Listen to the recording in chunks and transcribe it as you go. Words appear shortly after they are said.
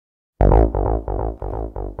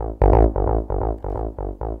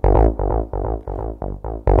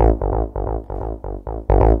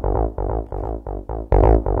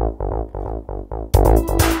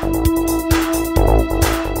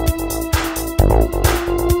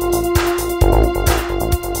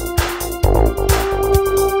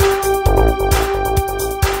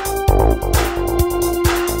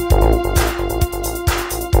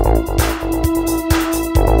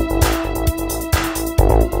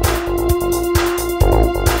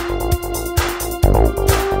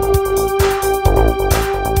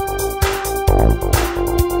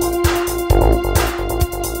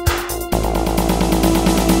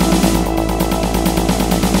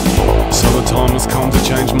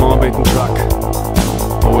Change my beaten track.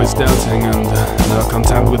 Always doubting and no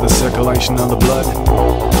content with the circulation of the blood.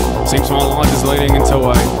 Seems my life is leading into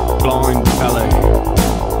a blind alley.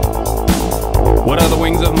 What are the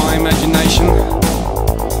wings of my imagination?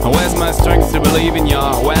 Where's my strength to believe in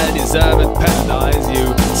your well-deserved paradise,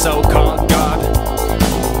 you so-called God?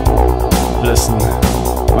 Listen,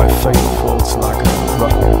 my faith falls like a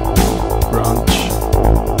rotten branch.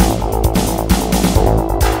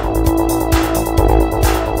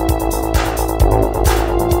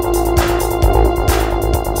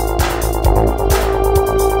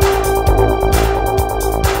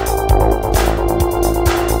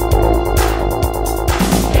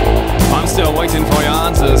 Still waiting for your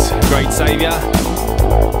answers, great saviour.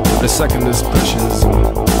 The second is precious and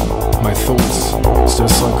my thoughts still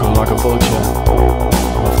circle like a vulture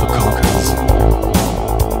off the carcass.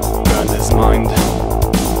 Burn his mind.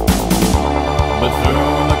 But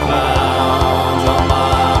through the clouds of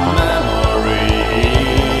my memories,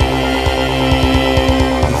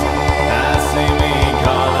 I see me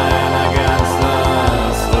calling against the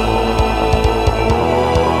storm.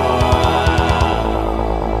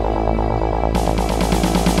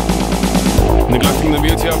 Neglecting the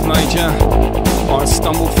beauty of nature, I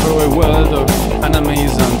stumbled through a world of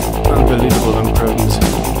enemies and unbelievable imprudence.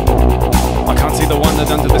 I can't see the wonder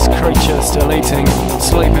done to this creature, still eating,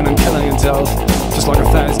 sleeping and killing itself, just like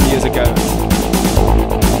 1,000 years ago.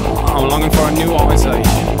 I'm longing for a new ice age,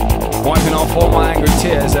 wiping off all my angry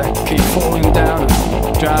tears that keep falling down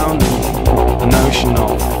and drown in an ocean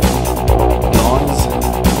of